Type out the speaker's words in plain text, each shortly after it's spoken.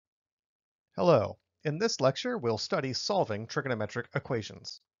Hello. In this lecture, we'll study solving trigonometric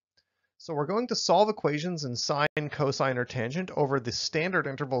equations. So we're going to solve equations in sine, cosine, or tangent over the standard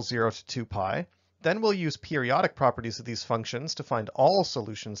interval 0 to 2 pi. Then we'll use periodic properties of these functions to find all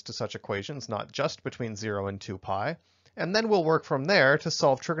solutions to such equations, not just between 0 and 2 pi. And then we'll work from there to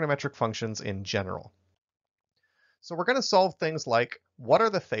solve trigonometric functions in general. So we're going to solve things like, what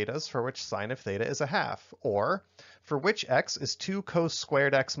are the thetas for which sine of theta is a half? Or, for which x is 2 cos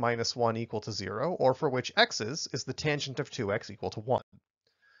squared x minus 1 equal to 0? Or for which x's is the tangent of 2x equal to 1?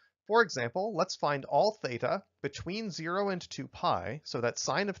 For example, let's find all theta between 0 and 2 pi so that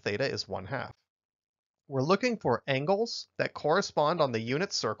sine of theta is 1/2. We're looking for angles that correspond on the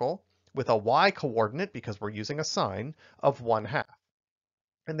unit circle with a y-coordinate, because we're using a sine, of 1/2.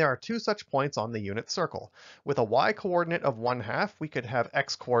 And there are two such points on the unit circle. With a y-coordinate of 1/2, we could have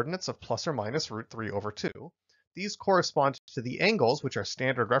x-coordinates of plus or minus √3/2. These correspond to the angles, which are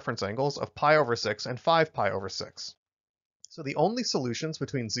standard reference angles, of pi over 6 and 5 pi over 6. So the only solutions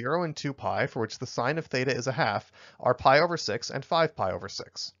between 0 and 2 pi for which the sine of theta is a half are pi over 6 and 5 pi over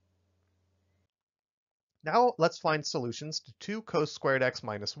 6. Now let's find solutions to 2 cos squared x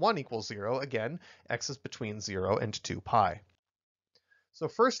minus 1 equals 0. Again, x is between 0 and 2 pi. So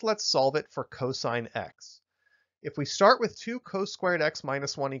first let's solve it for cosine x. If we start with 2 cos squared x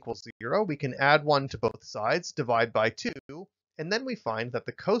minus 1 equals 0, we can add 1 to both sides, divide by 2, and then we find that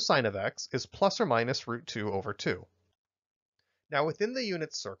the cosine of x is plus or minus √2/2. Now within the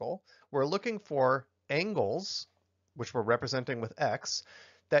unit circle, we're looking for angles, which we're representing with x,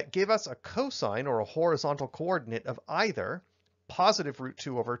 that give us a cosine or a horizontal coordinate of either positive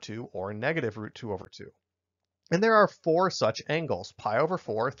 √2/2 or negative √2/2. And there are 4 such angles: pi over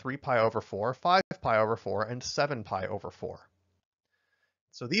 4, 3 pi over 4, 5 pi over 4, and 7 pi over 4.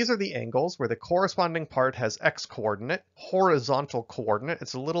 So these are the angles where the corresponding part has x-coordinate, horizontal coordinate.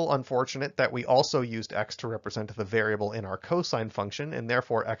 It's a little unfortunate that we also used x to represent the variable in our cosine function, and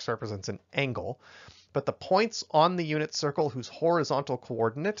therefore x represents an angle. But the points on the unit circle whose horizontal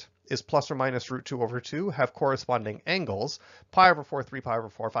coordinate is plus or minus √2/2 have corresponding angles: pi over 4, 3 pi over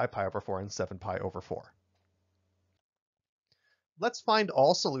 4, 5 pi over 4, and 7 pi over 4. Let's find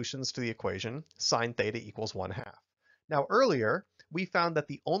all solutions to the equation sine theta equals 1/2. Now earlier, we found that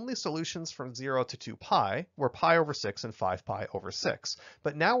the only solutions from 0 to 2 pi were pi over 6 and 5 pi over 6.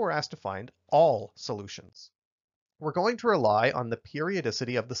 But now we're asked to find all solutions. We're going to rely on the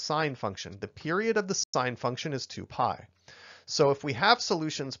periodicity of the sine function. The period of the sine function is 2 pi. So if we have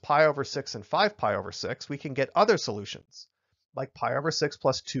solutions pi over 6 and 5 pi over 6, we can get other solutions, like pi over 6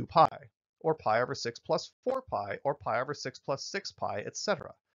 plus 2 pi, or pi over 6 plus 4 pi, or pi over 6 plus 6 pi,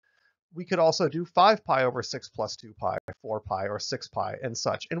 etc. We could also do 5 pi over 6 plus 2 pi, 4 pi, or 6 pi, and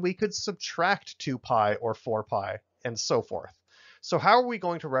such. And we could subtract 2 pi or 4 pi, and so forth. So how are we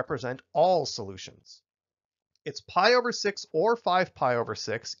going to represent all solutions? It's pi over 6 or 5 pi over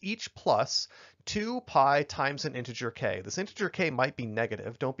 6, each plus 2 pi times an integer k. This integer k might be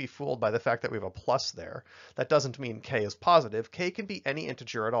negative. Don't be fooled by the fact that we have a plus there. That doesn't mean k is positive. K can be any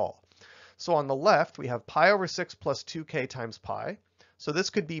integer at all. So on the left, we have pi over 6 plus 2k times pi. So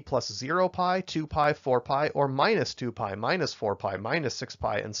this could be plus 0 pi, 2 pi, 4 pi, or minus 2 pi, minus 4 pi, minus 6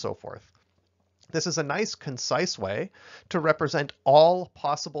 pi, and so forth. This is a nice, concise way to represent all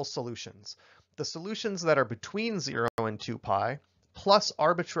possible solutions. The solutions that are between 0 and 2 pi, plus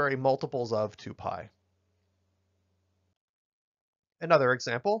arbitrary multiples of 2 pi. Another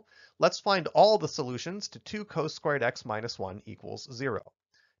example, let's find all the solutions to 2 cos squared x minus 1 equals 0.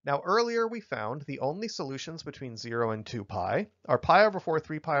 Now earlier we found the only solutions between 0 and 2 pi are pi over 4,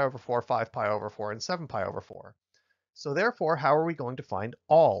 3 pi over 4, 5 pi over 4, and 7 pi over 4. So therefore, how are we going to find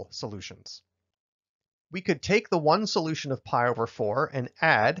all solutions? We could take the one solution of pi over 4 and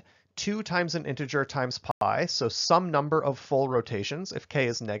add 2 times an integer times pi, so some number of full rotations. If k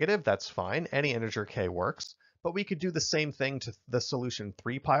is negative, that's fine. Any integer k works. But we could do the same thing to the solution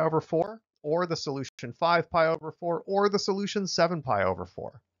 3 pi over 4, or the solution 5 pi over 4, or the solution 7 pi over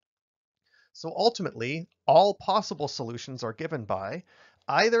 4. So ultimately, all possible solutions are given by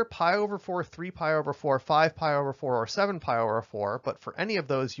either pi over 4, 3 pi over 4, 5 pi over 4, or 7 pi over 4, but for any of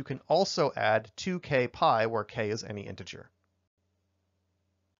those, you can also add 2k pi, where k is any integer.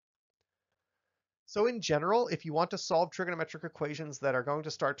 So in general, if you want to solve trigonometric equations that are going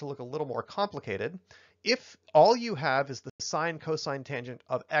to start to look a little more complicated, if all you have is the sine, cosine, tangent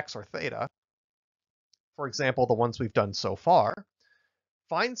of x or theta, for example, the ones we've done so far,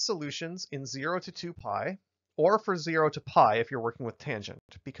 find solutions in 0 to 2 pi, or for 0 to pi if you're working with tangent,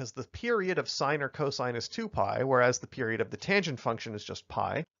 because the period of sine or cosine is 2 pi, whereas the period of the tangent function is just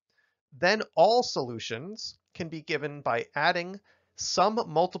pi. Then all solutions can be given by adding some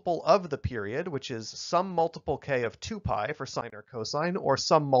multiple of the period, which is some multiple k of 2 pi for sine or cosine, or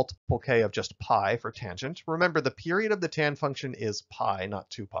some multiple k of just pi for tangent. Remember, the period of the tan function is pi, not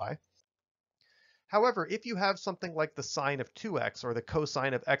 2 pi. However, if you have something like the sine of 2x or the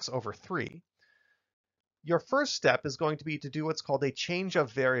cosine of x over 3, your first step is going to be to do what's called a change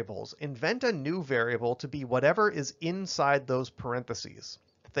of variables. Invent a new variable to be whatever is inside those parentheses.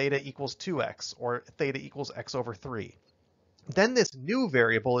 Theta equals 2x or theta equals x over 3. Then this new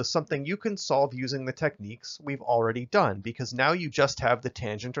variable is something you can solve using the techniques we've already done, because now you just have the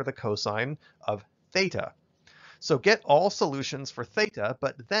tangent or the cosine of theta. So get all solutions for theta,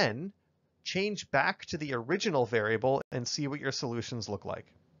 but then change back to the original variable and see what your solutions look like.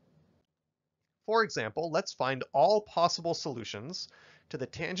 For example, let's find all possible solutions to the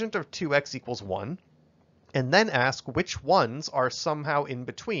tangent of 2x equals 1, and then ask which ones are somehow in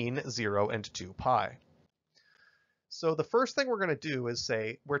between 0 and 2 pi. So the first thing we're going to do is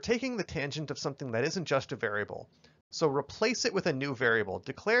say we're taking the tangent of something that isn't just a variable. So replace it with a new variable.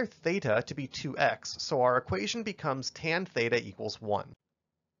 Declare theta to be 2x, so our equation becomes tan theta equals 1.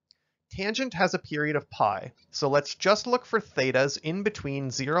 Tangent has a period of pi, so let's just look for thetas in between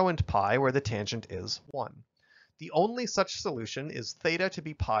 0 and pi where the tangent is 1. The only such solution is theta to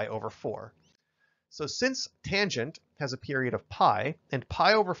be pi over 4. So since tangent has a period of pi, and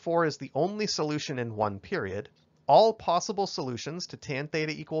pi over 4 is the only solution in one period, all possible solutions to tan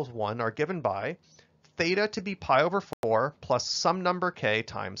theta equals 1 are given by theta to be pi over 4 plus some number k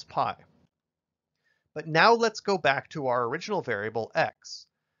times pi. But now let's go back to our original variable x.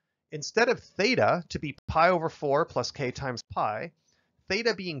 Instead of theta to be pi over 4 plus k times pi,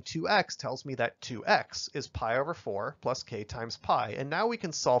 theta being 2x tells me that 2x is pi over 4 plus k times pi, and now we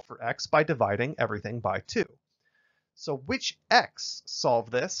can solve for x by dividing everything by 2. So which x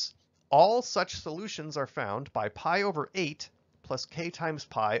solve this? All such solutions are found by pi over 8 plus k times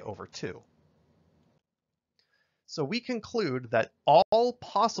pi over 2. So we conclude that all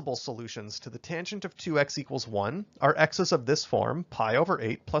possible solutions to the tangent of 2x equals 1 are x's of this form, pi over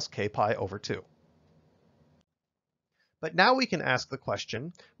 8 plus k pi over 2. But now we can ask the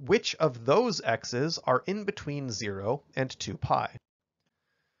question, which of those x's are in between 0 and 2 pi?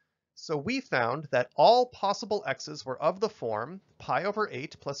 So we found that all possible x's were of the form pi over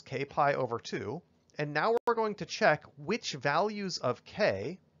 8 plus k pi over 2, and now we're going to check which values of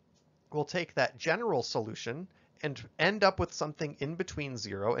k will take that general solution and end up with something in between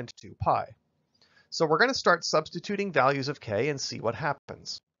 0 and 2 pi. So we're going to start substituting values of k and see what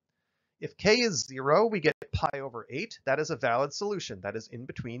happens. If k is 0, we get pi over 8. That is a valid solution. That is in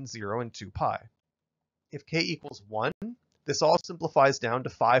between 0 and 2 pi. If k equals 1, this all simplifies down to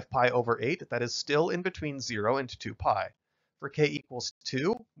 5 pi over 8. That is still in between 0 and 2 pi. For k equals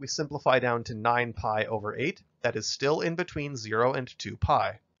 2, we simplify down to 9 pi over 8. That is still in between 0 and 2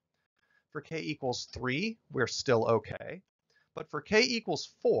 pi. For k equals 3, we're still okay. But for k equals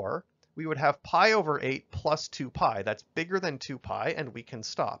 4, we would have pi over 8 plus 2 pi. That's bigger than 2 pi, and we can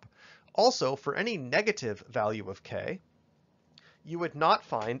stop. Also, for any negative value of k, you would not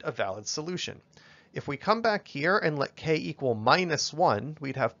find a valid solution. If we come back here and let k equal minus 1,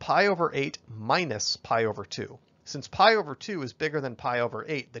 we'd have pi over 8 minus pi over 2. Since pi over 2 is bigger than pi over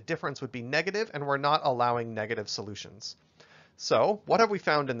 8, the difference would be negative, and we're not allowing negative solutions. So what have we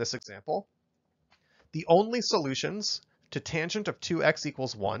found in this example? The only solutions to tangent of 2x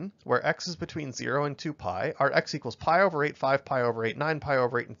equals 1, where x is between 0 and 2 pi, are x equals pi over 8, 5 pi over 8, 9 pi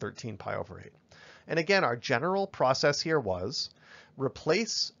over 8, and 13 pi over 8. And again, our general process here was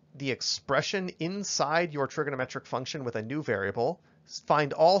replace the expression inside your trigonometric function with a new variable,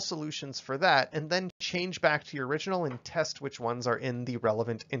 find all solutions for that, and then change back to your original and test which ones are in the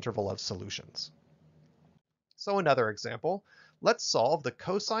relevant interval of solutions. So another example, let's solve the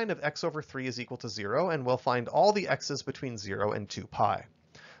cosine of x over 3 is equal to 0, and we'll find all the x's between 0 and 2 pi.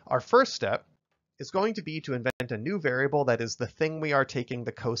 Our first step is going to be to invent a new variable that is the thing we are taking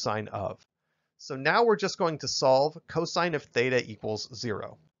the cosine of. So now we're just going to solve cosine of theta equals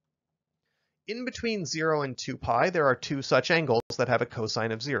 0. In between 0 and 2 pi, there are two such angles that have a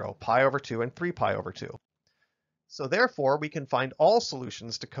cosine of 0, pi over 2 and 3 pi over 2. So therefore, we can find all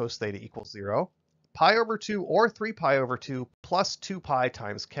solutions to cos theta equals 0, pi over 2 or 3 pi over 2 plus 2 pi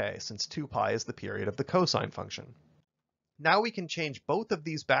times k, since 2 pi is the period of the cosine function. Now we can change both of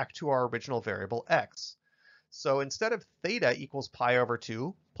these back to our original variable x. So instead of theta equals pi over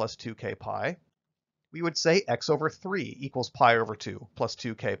 2 plus 2k pi, we would say x over 3 equals pi over 2 plus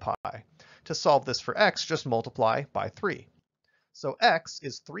 2k pi. To solve this for x, just multiply by 3. So x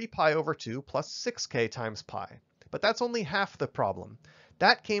is 3 pi over 2 plus 6k times pi. But that's only half the problem.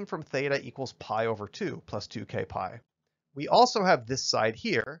 That came from theta equals pi over 2 plus 2k pi. We also have this side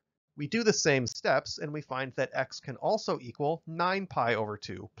here. We do the same steps, and we find that x can also equal 9 pi over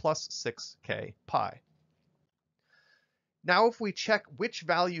 2 plus 6k pi. Now, if we check which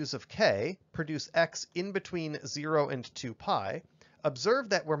values of k produce x in between 0 and 2 pi, observe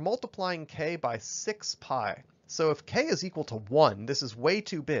that we're multiplying k by 6 pi. So if k is equal to 1, this is way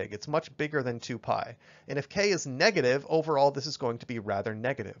too big. It's much bigger than 2 pi. And if k is negative, overall this is going to be rather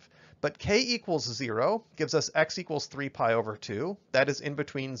negative. But k equals 0 gives us x equals 3 pi over 2. That is in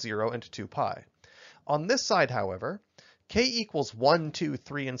between 0 and 2 pi. On this side, however, k equals 1, 2,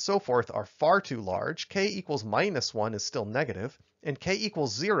 3, and so forth are far too large. K equals minus 1 is still negative. And k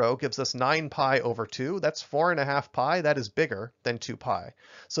equals 0 gives us 9 pi over 2. That's 4.5 pi. That is bigger than 2 pi.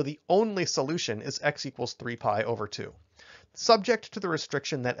 So the only solution is x equals 3 pi over 2, subject to the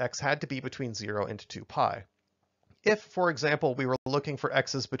restriction that x had to be between 0 and 2 pi. If, for example, we were looking for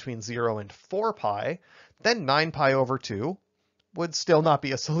x's between 0 and 4 pi, then 9 pi over 2 would still not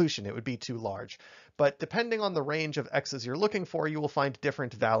be a solution. It would be too large. But depending on the range of x's you're looking for, you will find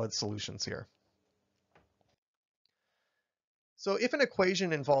different valid solutions here. So if an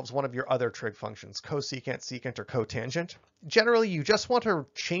equation involves one of your other trig functions, cosecant, secant, or cotangent, generally you just want to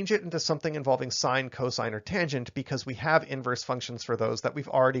change it into something involving sine, cosine, or tangent because we have inverse functions for those that we've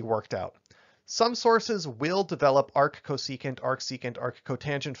already worked out. Some sources will develop arc cosecant, arc secant, arc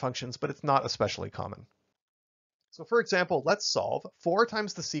cotangent functions, but it's not especially common. So for example, let's solve 4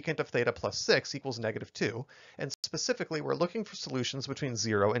 times the secant of theta plus 6 equals negative 2, and specifically we're looking for solutions between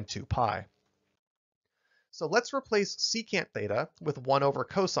 0 and 2 pi. So let's replace secant theta with 1 over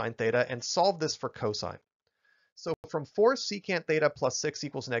cosine theta and solve this for cosine. So from 4 secant theta plus 6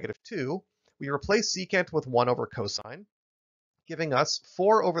 equals negative 2, we replace secant with 1 over cosine, giving us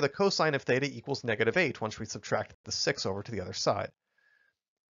 4 over the cosine of theta equals negative 8 once we subtract the 6 over to the other side.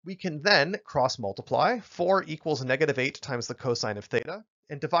 We can then cross multiply. 4 equals negative 8 times the cosine of theta,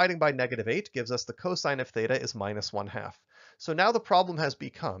 and dividing by negative 8 gives us the cosine of theta is minus 1/2. So now the problem has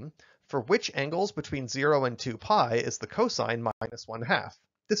become, for which angles between 0 and 2 pi is the cosine minus 1/2?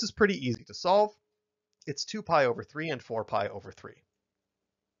 This is pretty easy to solve. It's 2 pi over 3 and 4 pi over 3.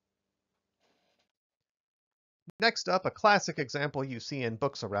 Next up, a classic example you see in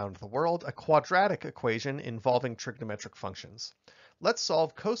books around the world, a quadratic equation involving trigonometric functions. Let's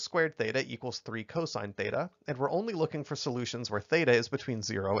solve cos squared theta equals 3 cosine theta, and we're only looking for solutions where theta is between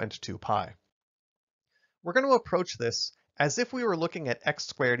 0 and 2 pi. We're going to approach this as if we were looking at x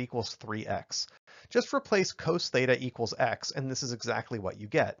squared equals 3x. Just replace cos theta equals x, and this is exactly what you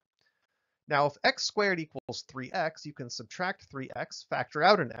get. Now, if x squared equals 3x, you can subtract 3x, factor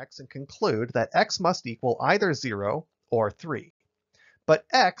out an x, and conclude that x must equal either 0 or 3. But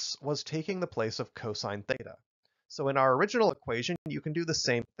x was taking the place of cosine theta. So in our original equation, you can do the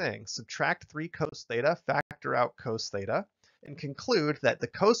same thing. Subtract 3 cos theta, factor out cos theta, and conclude that the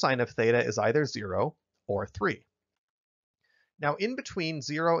cosine of theta is either 0 or 3. Now, in between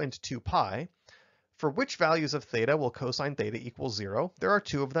 0 and 2 pi, for which values of theta will cosine theta equal 0? There are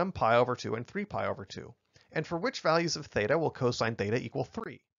 2 of them, pi over 2 and 3 pi over 2. And for which values of theta will cosine theta equal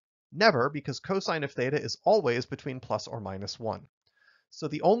 3? Never, because cosine of theta is always between plus or minus 1. So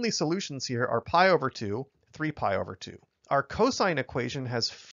the only solutions here are pi over 2, 3 pi over 2. Our cosine equation has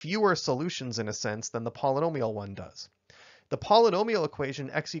fewer solutions in a sense than the polynomial one does. The polynomial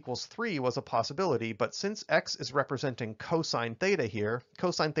equation x equals 3 was a possibility, but since x is representing cosine theta here,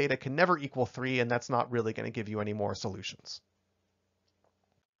 cosine theta can never equal 3, and that's not really going to give you any more solutions.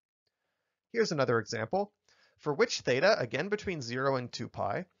 Here's another example. For which theta, again between 0 and 2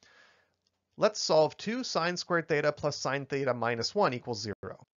 pi, let's solve 2 sine squared theta plus sine theta minus 1 equals 0.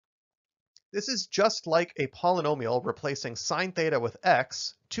 This is just like a polynomial replacing sine theta with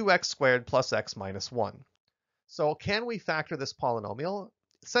x, 2x squared plus x minus 1. So can we factor this polynomial?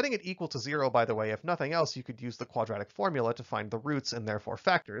 Setting it equal to 0, by the way, if nothing else, you could use the quadratic formula to find the roots and therefore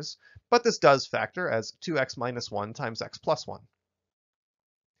factors, but this does factor as 2x minus 1 times x plus 1.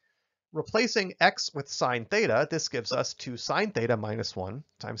 Replacing x with sine theta, this gives us 2 sine theta minus 1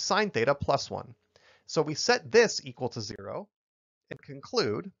 times sine theta plus 1. So we set this equal to 0 and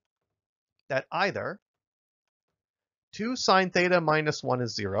conclude that either 2 sine theta minus 1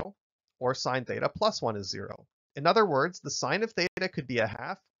 is 0 or sine theta plus 1 is 0. In other words, the sine of theta could be a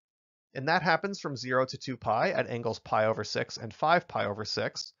half, and that happens from 0 to 2 pi at angles pi over 6 and 5 pi over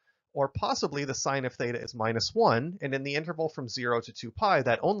 6, or possibly the sine of theta is minus 1, and in the interval from 0 to 2 pi,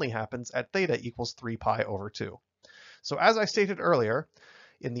 that only happens at theta equals 3 pi over 2. So as I stated earlier,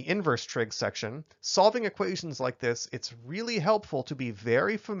 in the inverse trig section, solving equations like this, it's really helpful to be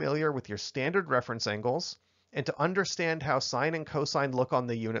very familiar with your standard reference angles and to understand how sine and cosine look on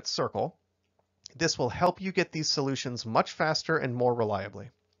the unit circle. This will help you get these solutions much faster and more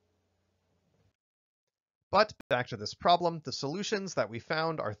reliably. But back to this problem, the solutions that we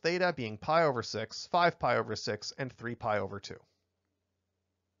found are theta being pi over 6, 5 pi over 6, and 3 pi over 2.